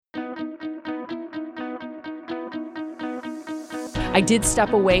I did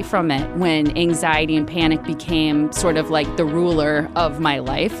step away from it when anxiety and panic became sort of like the ruler of my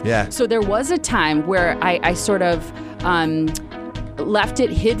life. Yeah. So there was a time where I sort of left it,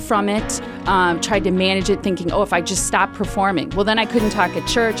 hid from it, tried to manage it, thinking, oh, if I just stop performing, well, then I couldn't talk at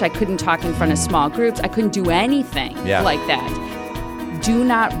church, I couldn't talk in front of small groups, I couldn't do anything like that. Do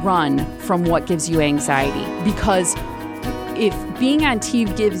not run from what gives you anxiety, because if being on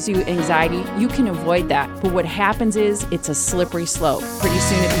TV gives you anxiety, you can avoid that. But what happens is it's a slippery slope. Pretty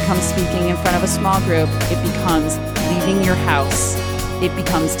soon it becomes speaking in front of a small group. It becomes leaving your house. It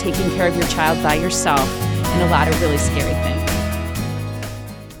becomes taking care of your child by yourself, and a lot of really scary things.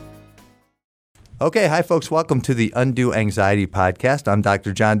 Okay, hi folks. Welcome to the Undue Anxiety Podcast. I'm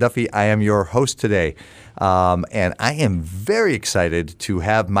Dr. John Duffy. I am your host today. And I am very excited to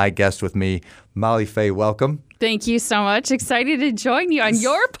have my guest with me, Molly Fay. Welcome. Thank you so much. Excited to join you on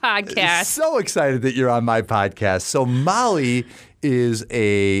your podcast. So excited that you're on my podcast. So Molly is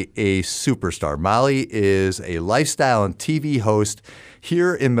a superstar. Molly is a lifestyle and TV host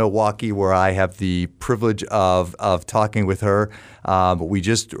here in Milwaukee, where I have the privilege of talking with her. We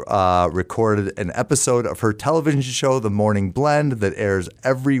just recorded an episode of her television show, The Morning Blend, that airs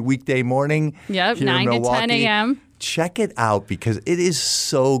every weekday morning. Yep, here 9 in to Milwaukee. 10 a.m. Check it out because it is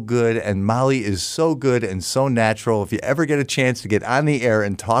so good, and Molly is so good and so natural. If you ever get a chance to get on the air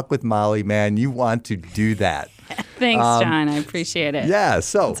and talk with Molly, man, you want to do that. Thanks, John. I appreciate it. Yeah,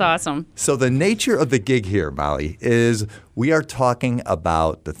 so it's awesome. So the nature of the gig here, Molly, is we are talking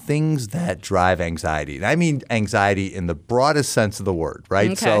about the things that drive anxiety. And I mean anxiety in the broadest sense of the word,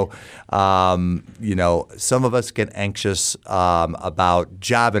 right? Okay. So, some of us get anxious about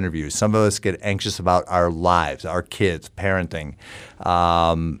job interviews. Some of us get anxious about our lives, our kids, parenting,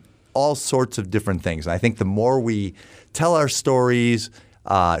 all sorts of different things. And I think the more we tell our stories,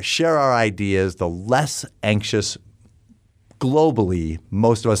 share our ideas, the less anxious globally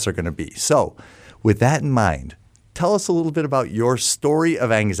most of us are going to be. So with that in mind, tell us a little bit about your story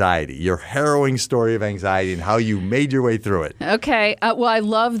of anxiety, your harrowing story of anxiety, and how you made your way through it. Okay. Well, I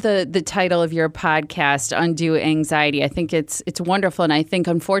love the title of your podcast, Undue Anxiety. I think it's wonderful, and I think,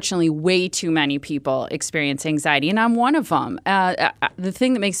 unfortunately, way too many people experience anxiety, and I'm one of them. The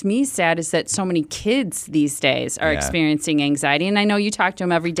thing that makes me sad is that so many kids these days are experiencing anxiety, and I know you talk to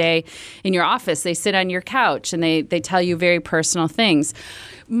them every day in your office. They sit on your couch, and they tell you very personal things.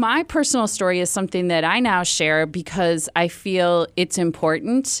 My personal story is something that I now share because I feel it's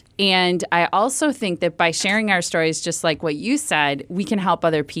important. And I also think that by sharing our stories, just like what you said, we can help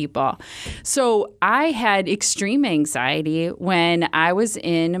other people. So I had extreme anxiety when I was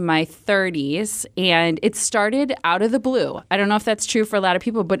in my 30s, and it started out of the blue. I don't know if that's true for a lot of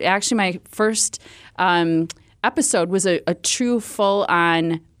people, but actually my first episode was a true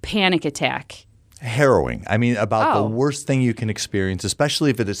full-on panic attack. Harrowing. I mean, about the worst thing you can experience, especially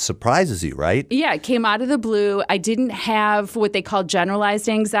if it surprises you, right? Yeah, it came out of the blue. I didn't have what they call generalized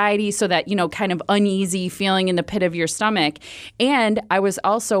anxiety, so that, kind of uneasy feeling in the pit of your stomach. And I was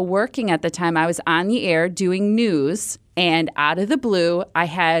also working at the time. I was on the air doing news, and out of the blue, I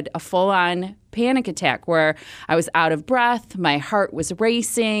had a full-on panic attack where I was out of breath, my heart was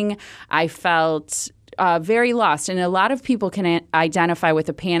racing, I felt very lost. And a lot of people can identify with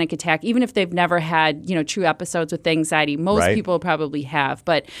a panic attack, even if they've never had, true episodes with anxiety. Most people probably have.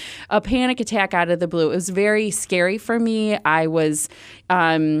 But a panic attack out of the blue, it was very scary for me. I was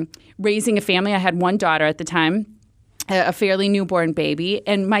raising a family. I had one daughter at the time, a fairly newborn baby.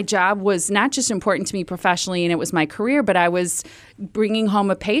 And my job was not just important to me professionally, and it was my career, but I was bringing home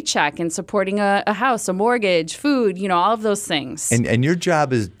a paycheck and supporting a house, a mortgage, food, all of those things. And your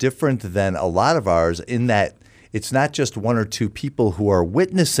job is different than a lot of ours in that it's not just one or two people who are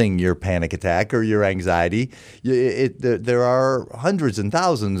witnessing your panic attack or your anxiety. There are hundreds and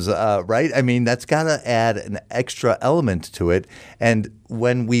thousands, right? I mean, that's got to add an extra element to it. And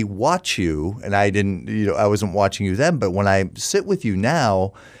when we watch you, and I wasn't watching you then, but when I sit with you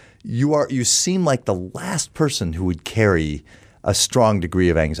now, you seem like the last person who would carry a strong degree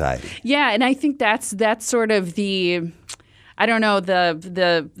of anxiety. Yeah, and I think that's sort of the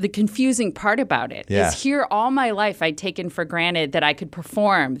confusing part about it is here all my life I'd taken for granted that I could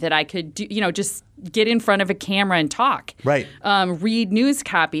perform, that I could do, just get in front of a camera and talk, right? Read news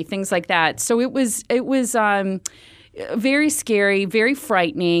copy, things like that. So it was very scary, very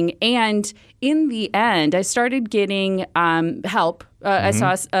frightening, and in the end, I started getting help. I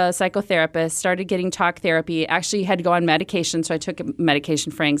saw a psychotherapist, started getting talk therapy, actually had to go on medication. So I took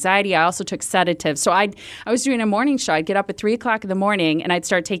medication for anxiety. I also took sedatives. So I was doing a morning show. I'd get up at 3 o'clock in the morning and I'd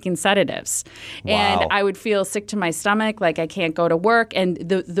start taking sedatives. Wow. And I would feel sick to my stomach, like I can't go to work. And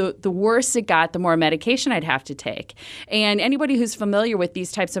the worse it got, the more medication I'd have to take. And anybody who's familiar with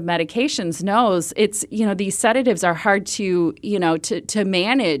these types of medications knows it's, these sedatives are hard to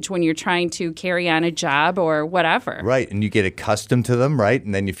manage when you're trying to carry on a job or whatever. Right. And you get accustomed to them, right?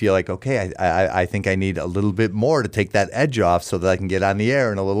 And then you feel like, okay, I think I need a little bit more to take that edge off so that I can get on the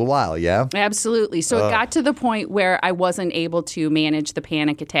air in a little while, yeah? Absolutely. So it got to the point where I wasn't able to manage the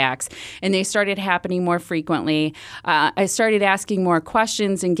panic attacks, and they started happening more frequently. I started asking more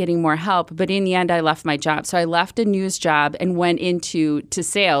questions and getting more help, but in the end, I left my job. So I left a news job and went into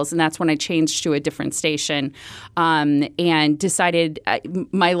sales, and that's when I changed to a different station and decided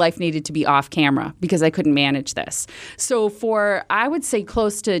my life needed to be off camera because I couldn't manage this. So for I would say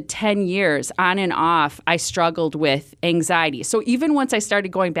close to 10 years on and off, I struggled with anxiety. So even once I started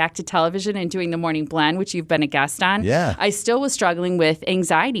going back to television and doing the Morning Blend, which you've been a guest on, I still was struggling with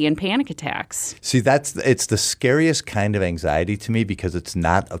anxiety and panic attacks. See, it's the scariest kind of anxiety to me because it's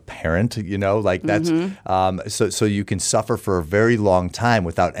not apparent, like that's so you can suffer for a very long time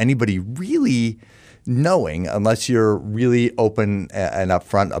without anybody really knowing unless you're really open and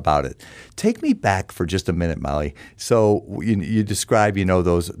upfront about it. Take me back for just a minute, Molly. So you describe,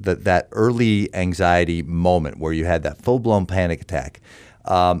 that early anxiety moment where you had that full-blown panic attack,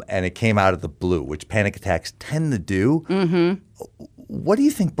 and it came out of the blue, which panic attacks tend to do. What do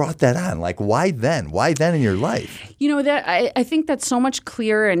you think brought that on? Like, why then? Why then in your life? That I think that's so much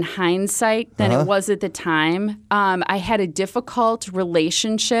clearer in hindsight than it was at the time. I had a difficult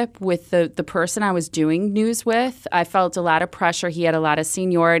relationship with the person I was doing news with. I felt a lot of pressure. He had a lot of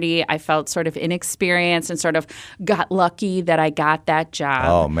seniority. I felt sort of inexperienced and sort of got lucky that I got that job.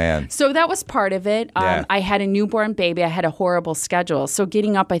 Oh, man. So that was part of it. I had a newborn baby. I had a horrible schedule. So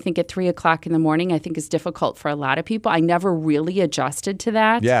getting up, I think, at 3 o'clock in the morning, I think is difficult for a lot of people. I never really adjusted to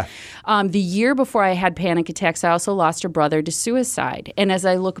that. Yeah. The year before I had panic attacks, I also lost a brother to suicide. And as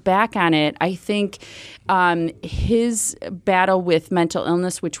I look back on it, I think his battle with mental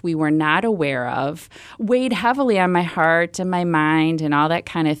illness, which we were not aware of, weighed heavily on my heart and my mind and all that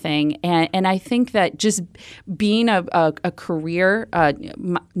kind of thing. And I think that just being a career,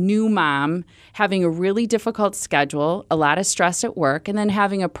 new mom, having a really difficult schedule, a lot of stress at work, and then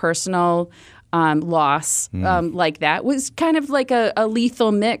having a personal loss like that was kind of like a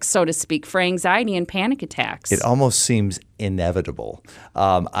lethal mix, so to speak, for anxiety and panic attacks. It almost seems inevitable.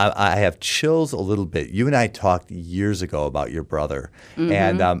 I have chills a little bit. You and I talked years ago about your brother,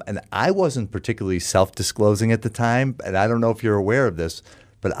 and I wasn't particularly self-disclosing at the time, and I don't know if you're aware of this,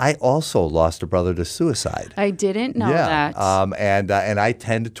 but I also lost a brother to suicide. I didn't know that. And I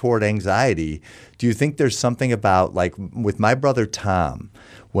tend toward anxiety. Do you think there's something about, like with my brother Tom,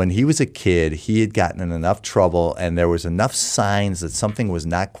 when he was a kid, he had gotten in enough trouble and there was enough signs that something was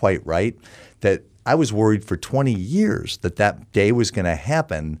not quite right that I was worried for 20 years that day was going to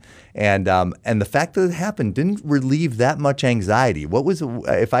happen. And the fact that it happened didn't relieve that much anxiety. What was,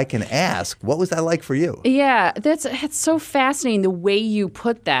 if I can ask, what was that like for you? Yeah, that's so fascinating the way you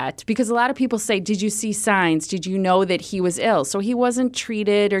put that, because a lot of people say, did you see signs? Did you know that he was ill? So he wasn't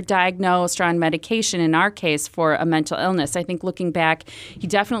treated or diagnosed or on medication in our case for a mental illness. I think looking back, he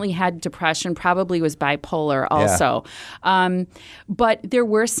definitely had depression, probably was bipolar also. Yeah. But there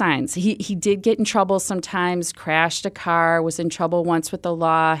were signs. He did get in trouble sometimes, crashed a car, was in trouble once with the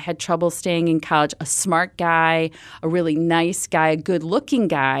law, had trouble staying in college. A smart guy, a really nice guy, a good-looking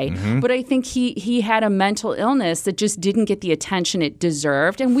guy. But I think he had a mental illness that just didn't get the attention it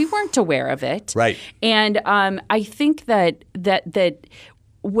deserved, and we weren't aware of it. Right. And I think that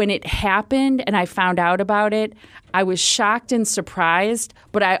when it happened and I found out about it, I was shocked and surprised,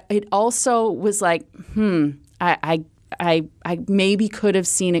 but it also was like, I maybe could have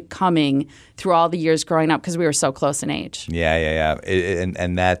seen it coming through all the years growing up because we were so close in age. Yeah.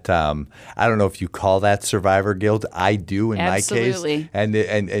 And that, I don't know if you call that survivor guilt. I do in Absolutely. my case.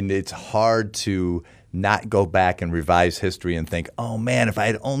 And it's hard to not go back and revise history and think, oh man, if I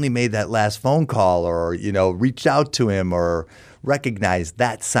had only made that last phone call or, reached out to him or recognize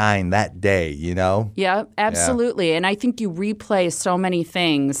that sign that day, you know? Yeah, absolutely. Yeah. And I think you replay so many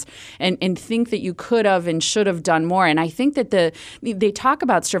things and think that you could have and should have done more. And I think that they talk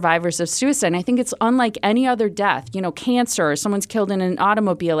about survivors of suicide, and I think it's unlike any other death, cancer, or someone's killed in an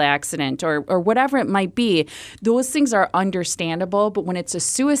automobile accident or whatever it might be. Those things are understandable, but when it's a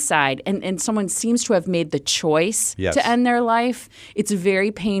suicide and someone seems to have made the choice to end their life, it's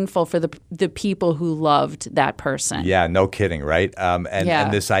very painful for the people who loved that person. Yeah, no kidding, right?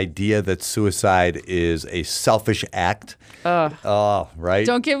 And this idea that suicide is a selfish act. Oh, right?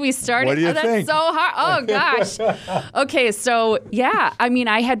 Don't get me started. What do you think? That's so hard. Oh, gosh. Okay, so, yeah. I mean,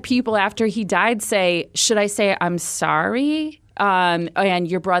 I had people after he died say, should I say I'm sorry? And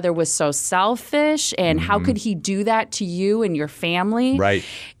your brother was so selfish, and how could he do that to you and your family? Right.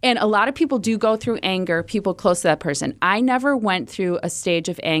 And a lot of people do go through anger, people close to that person. I never went through a stage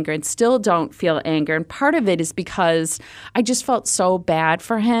of anger and still don't feel anger. And part of it is because I just felt so bad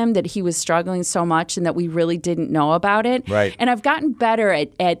for him that he was struggling so much and that we really didn't know about it. Right. And I've gotten better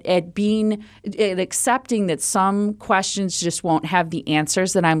at accepting that some questions just won't have the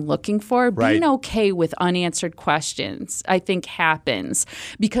answers that I'm looking for. Right. Being okay with unanswered questions, I think, happens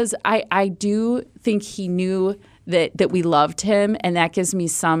because I do think he knew that we loved him, and that gives me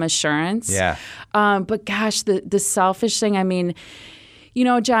some assurance. Yeah. But gosh, the selfish thing, I mean,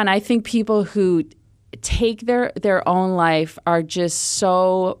 John, I think people who take their own life are just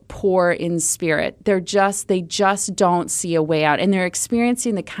so poor in spirit. They just don't see a way out, and they're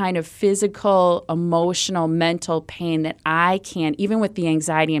experiencing the kind of physical, emotional, mental pain that I can't, even with the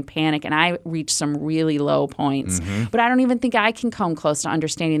anxiety and panic, and I reach some really low points. But I don't even think I can come close to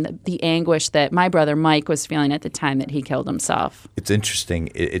understanding the anguish that my brother Mike was feeling at the time that he killed himself. It's interesting.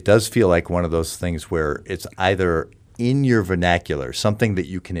 It does feel like one of those things where it's either in your vernacular, something that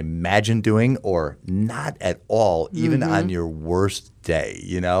you can imagine doing, or not at all, even on your worst day,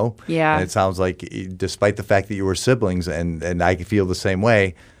 Yeah. And it sounds like, despite the fact that you were siblings, and I feel the same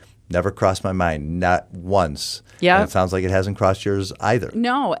way, never crossed my mind, not once. Yeah. And it sounds like it hasn't crossed yours either.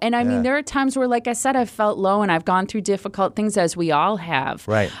 No. And I mean, there are times where, like I said, I've felt low and I've gone through difficult things, as we all have.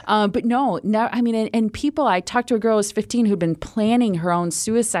 Right. But no, I mean, and people, I talked to a girl who was 15 who'd been planning her own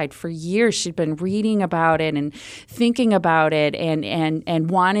suicide for years. She'd been reading about it and thinking about it and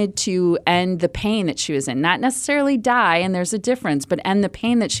wanted to end the pain that she was in. Not necessarily die, and there's a difference, but end the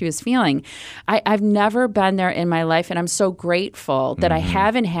pain that she was feeling. I've never been there in my life, and I'm so grateful that I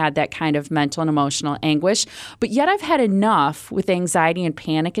haven't had that kind of mental and emotional anguish. But yet I've had enough with anxiety and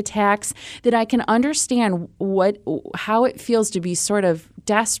panic attacks that I can understand how it feels to be sort of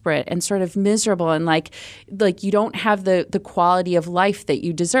desperate and sort of miserable, and like you don't have the quality of life that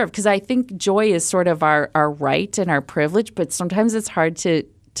you deserve. Because I think joy is sort of our right and our privilege, but sometimes it's hard to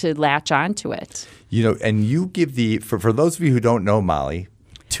latch onto it. And you give for those of you who don't know Molly,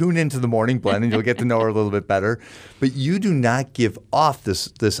 tune into the Morning Blend and you'll get to know her a little bit better. But you do not give off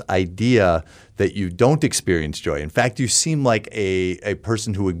this idea that you don't experience joy. In fact, you seem like a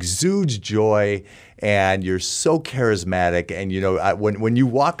person who exudes joy, and you're so charismatic. And when you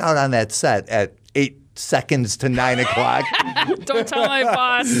walk out on that set at 8 seconds to 9 o'clock. Don't tell my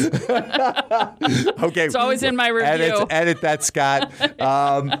boss. Okay. It's always in my review. Edit that, Scott.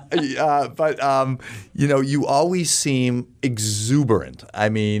 But you always seem exuberant. I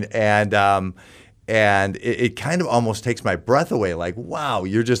mean, and it kind of almost takes my breath away. Like, wow,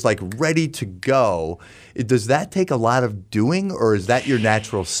 you're just like ready to go. Does that take a lot of doing, or is that your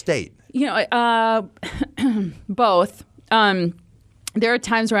natural state? Both. There are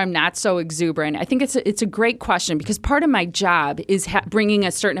times where I'm not so exuberant. I think it's a great question, because part of my job is bringing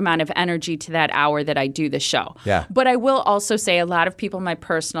a certain amount of energy to that hour that I do the show. Yeah. But I will also say a lot of people in my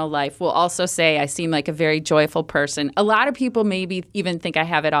personal life will also say I seem like a very joyful person. A lot of people maybe even think I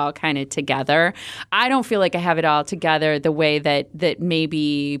have it all kind of together. I don't feel like I have it all together the way that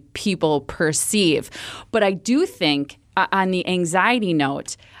maybe people perceive. But I do think on the anxiety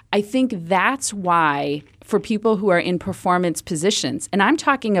note, I think that's why for people who are in performance positions, and I'm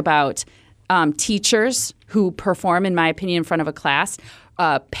talking about teachers who perform, in my opinion, in front of a class,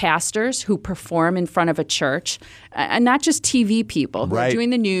 pastors who perform in front of a church, and not just TV people who are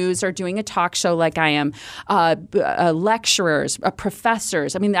doing the news or doing a talk show like I am, lecturers,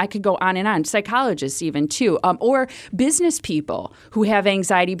 professors. I mean, I could go on and on, psychologists even too, or business people who have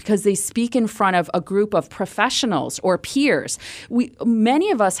anxiety because they speak in front of a group of professionals or peers. Many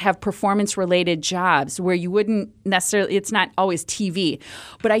of us have performance-related jobs where you wouldn't necessarily, it's not always TV,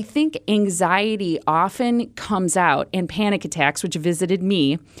 but I think anxiety often comes out, and panic attacks, which visited me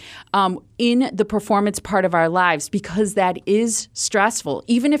me, in the performance part of our lives, because that is stressful.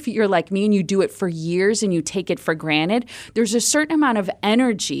 Even if you're like me and you do it for years and you take it for granted, there's a certain amount of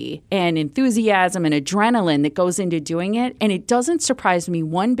energy and enthusiasm and adrenaline that goes into doing it. And it doesn't surprise me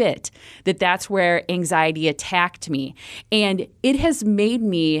one bit that that's where anxiety attacked me. And it has made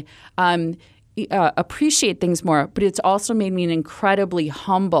me appreciate things more, but it's also made me an incredibly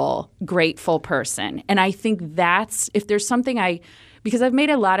humble, grateful person. And I think that's, if there's something because I've made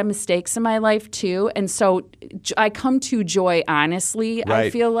a lot of mistakes in my life too, and so I come to joy honestly, right. I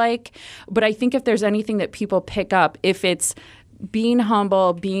feel like. But I think if there's anything that people pick up, if it's being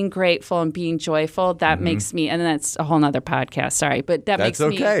humble, being grateful, and being joyful, that makes me, and that's a whole nother podcast, sorry, but that makes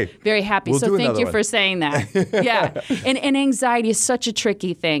me very happy. We'll so thank you for saying that. Yeah. And anxiety is such a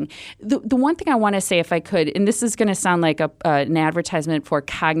tricky thing. The one thing I want to say, if I could, and this is going to sound like an advertisement for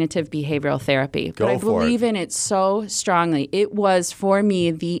cognitive behavioral therapy, but I believe in it so strongly. It was, for me,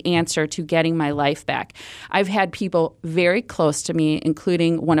 the answer to getting my life back. I've had people very close to me,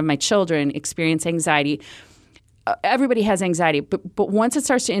 including one of my children, experience anxiety. Everybody has anxiety, but once it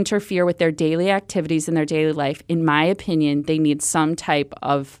starts to interfere with their daily activities and their daily life, in my opinion, they need some type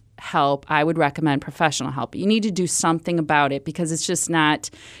of help. I would recommend professional help. You need to do something about it because it's just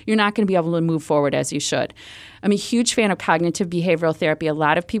you're not going to be able to move forward as you should. I'm a huge fan of cognitive behavioral therapy. A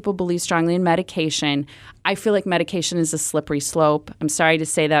lot of people believe strongly in medication. I feel like medication is a slippery slope. I'm sorry to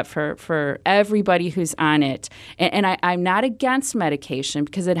say that for everybody who's on it. And I'm not against medication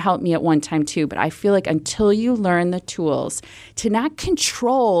because it helped me at one time too, but I feel like until you learn the tools to not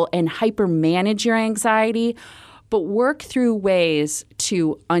control and hyper-manage your anxiety, but work through ways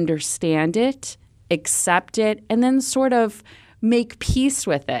to understand it, accept it, and then sort of make peace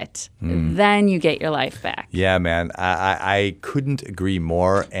with it, then you get your life back. Yeah, man. I couldn't agree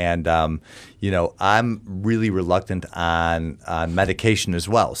more. And, I'm really reluctant on medication as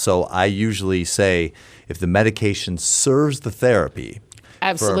well. So I usually say if the medication serves the therapy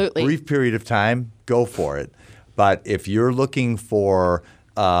absolutely for a brief period of time, go for it. But if you're looking for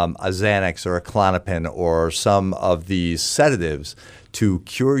a Xanax or a Klonopin or some of these sedatives to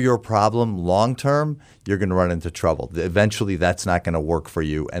cure your problem long term, you're going to run into trouble. Eventually, that's not going to work for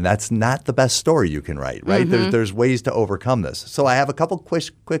you, and that's not the best story you can write, right? There's ways to overcome this. So I have a couple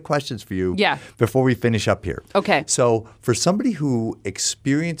quick questions for you before we finish up here. Okay. So for somebody who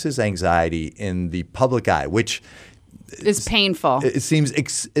experiences anxiety in the public eye, which is painful. It seems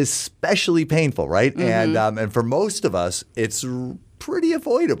especially painful, right? And for most of us, it's pretty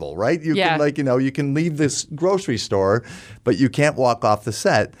avoidable, right? You can you can leave this grocery store, but you can't walk off the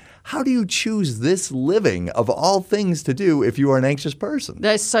set. How do you choose this living of all things to do if you are an anxious person?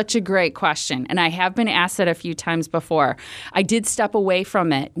 That's such a great question. And I have been asked that a few times before. I did step away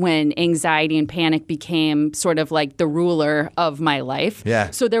from it when anxiety and panic became sort of like the ruler of my life. Yeah.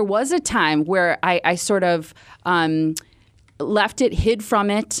 So there was a time where I sort of left it, hid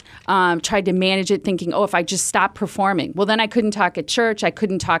from it, tried to manage it thinking, if I just stop performing. Well, then I couldn't talk at church. I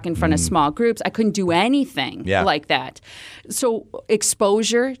couldn't talk in front of small groups. I couldn't do anything like that. So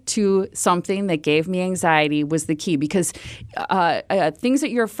exposure to something that gave me anxiety was the key because things that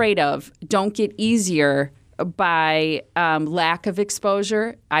you're afraid of don't get easier by lack of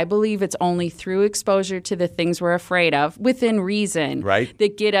exposure. I believe it's only through exposure to the things we're afraid of, within reason,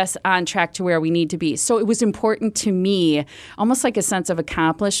 that get us on track to where we need to be. So it was important to me, almost like a sense of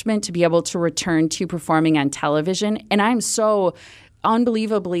accomplishment, to be able to return to performing on television. And I'm so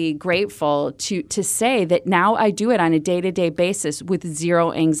unbelievably grateful to say that now I do it on a day-to-day basis with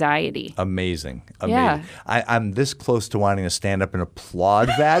zero anxiety. Amazing. Yeah. I'm this close to wanting to stand up and applaud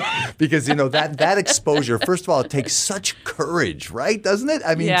that because, that exposure, first of all, it takes such courage, right? Doesn't it?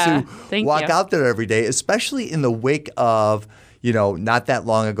 I mean, to walk out there every day, especially in the wake of, not that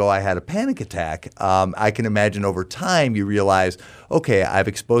long ago I had a panic attack. I can imagine over time you realize, okay, I've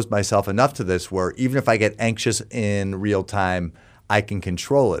exposed myself enough to this where even if I get anxious in real time, I can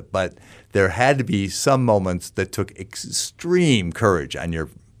control it. But there had to be some moments that took extreme courage on your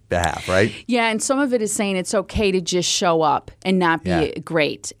behalf, right? Yeah, and some of it is saying it's okay to just show up and not be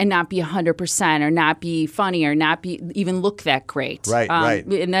great and not be 100% or not be funny or not be even look that great. Right.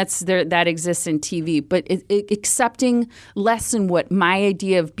 And that exists in TV. But accepting less than what my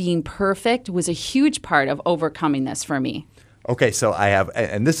idea of being perfect was a huge part of overcoming this for me. Okay, so I have,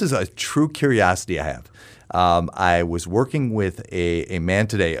 and this is a true curiosity I have. I was working with a man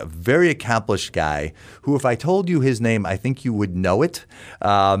today, a very accomplished guy who, if I told you his name, I think you would know it.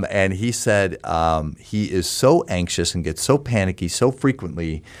 And he said he is so anxious and gets so panicky so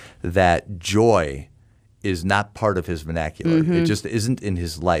frequently that joy is not part of his vernacular. It just isn't in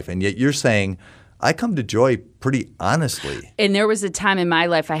his life. And yet you're saying, I come to joy pretty honestly. And there was a time in my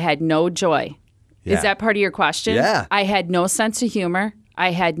life I had no joy. Yeah. Is that part of your question? Yeah. I had no sense of humor.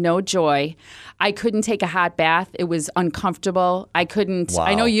 I had no joy. I couldn't take a hot bath. It was uncomfortable. I couldn't. Wow.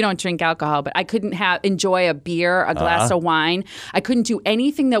 I know you don't drink alcohol, but I couldn't enjoy a beer, a glass of wine. I couldn't do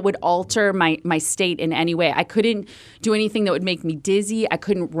anything that would alter my state in any way. I couldn't do anything that would make me dizzy. I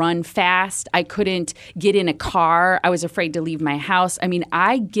couldn't run fast. I couldn't get in a car. I was afraid to leave my house. I mean,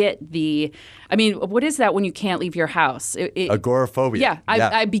 what is that when you can't leave your house? Agoraphobia.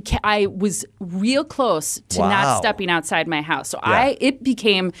 Yeah, I was real close to not stepping outside my house. So it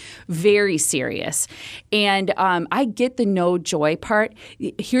became very serious. And I get the no joy part.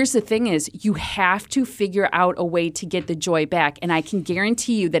 Here's the thing is you have to figure out a way to get the joy back. And I can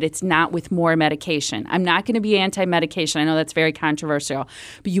guarantee you that it's not with more medication. I'm not going to be anti-medication. I know that's very controversial.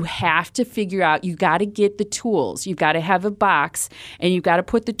 But you have to figure out, you got to get the tools. You've got to have a box and you've got to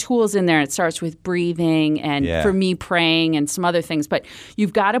put the tools in there. It starts with breathing and for me praying and some other things. But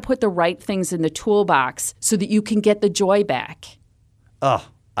you've got to put the right things in the toolbox so that you can get the joy back. Oh,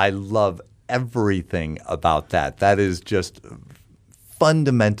 I love everything about that. That is just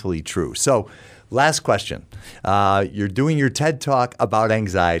fundamentally true. So last question. You're doing your TED Talk about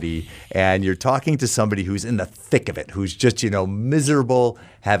anxiety, and you're talking to somebody who's in the thick of it, who's just, miserable,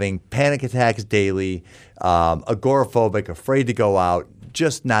 having panic attacks daily, agoraphobic, afraid to go out,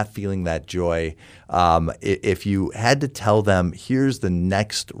 just not feeling that joy. If you had to tell them, here's the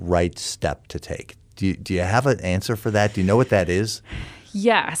next right step to take, do you have an answer for that? Do you know what that is?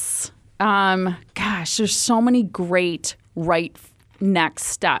 Yes. There's so many great right next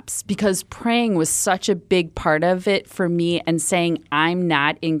steps because praying was such a big part of it for me and saying I'm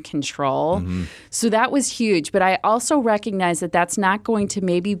not in control. Mm-hmm. So that was huge. But I also recognize that that's not going to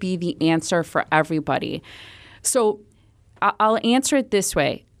maybe be the answer for everybody. So I'll answer it this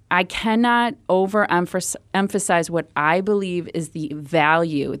way. I cannot overemphasize what I believe is the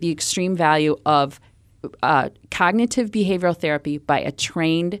extreme value of cognitive behavioral therapy by a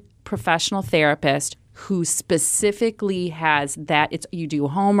trained professional therapist who specifically has that. You do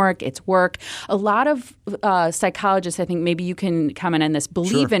homework, it's work. A lot of psychologists, I think maybe you can comment on this,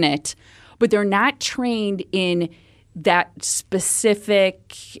 believe in it, but they're not trained in that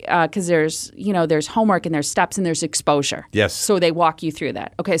specific because there's homework and there's steps and there's exposure. Yes. So they walk you through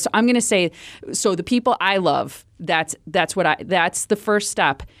that. Okay, so I'm going to say, so the people I love, that's the first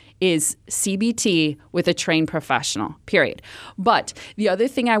step is CBT with a trained professional, period. But the other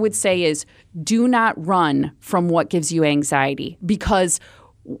thing I would say is do not run from what gives you anxiety, because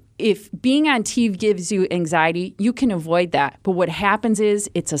if being on TV gives you anxiety, you can avoid that. But what happens is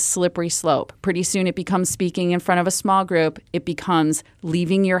it's a slippery slope. Pretty soon it becomes speaking in front of a small group. It becomes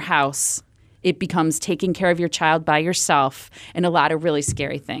leaving your house. It becomes taking care of your child by yourself, and a lot of really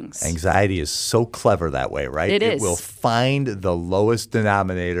scary things. Anxiety is so clever that way, right? It is. It will find the lowest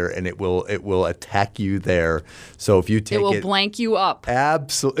denominator, and it will attack you there. So if you take it, will blank you up.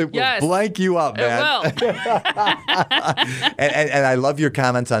 Absolutely, it will blank you up, man. It will. and I love your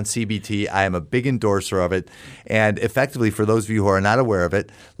comments on CBT. I am a big endorser of it. And effectively, for those of you who are not aware of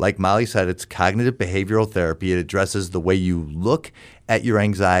it, like Molly said, it's cognitive behavioral therapy. It addresses the way you look at your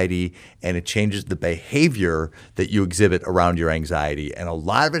anxiety, and it changes the behavior that you exhibit around your anxiety. And a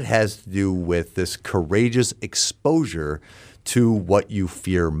lot of it has to do with this courageous exposure to what you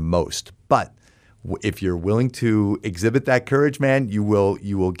fear most. But if you're willing to exhibit that courage, man, you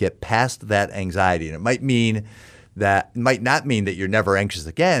will get past that anxiety. And it might not mean that you're never anxious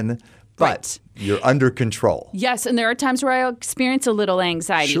again, but you're under control. Yes, and there are times where I experience a little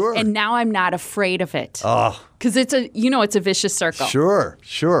anxiety, and now I'm not afraid of it. Because it's a vicious circle. Sure.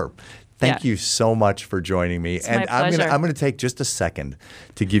 Thank you so much for joining me. It's my pleasure. I'm going to take just a second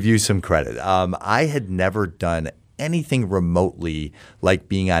to give you some credit. I had never done anything remotely like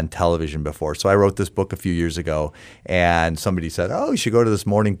being on television before. So I wrote this book a few years ago, and somebody said, you should go to this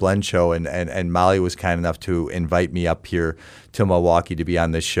Morning Blend show. And Molly was kind enough to invite me up here to Milwaukee to be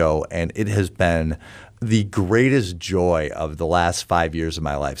on this show. And it has been the greatest joy of the last 5 years of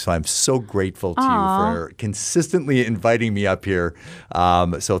my life. So I'm so grateful to you for consistently inviting me up here.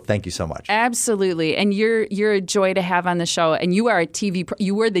 So thank you so much. Absolutely. And you're a joy to have on the show. And you are a TV pro.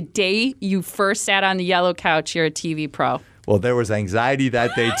 You were the day you first sat on the yellow couch, you're a TV pro. Well, there was anxiety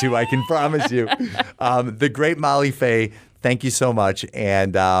that day too, I can promise you. The great Molly Fay, thank you so much.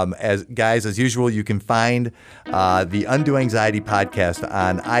 And as usual, you can find the Undo Anxiety podcast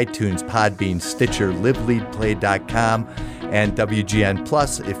on iTunes, Podbean, Stitcher, LiveLeadPlay.com. and WGN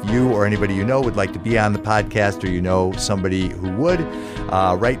Plus. If you or anybody you know would like to be on the podcast, or you know somebody who would,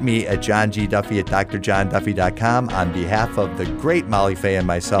 write me at johngduffy@drjohnduffy.com. On behalf of the great Molly Fay and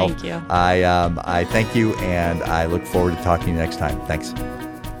myself, thank you. I thank you, and I look forward to talking to you next time. Thanks.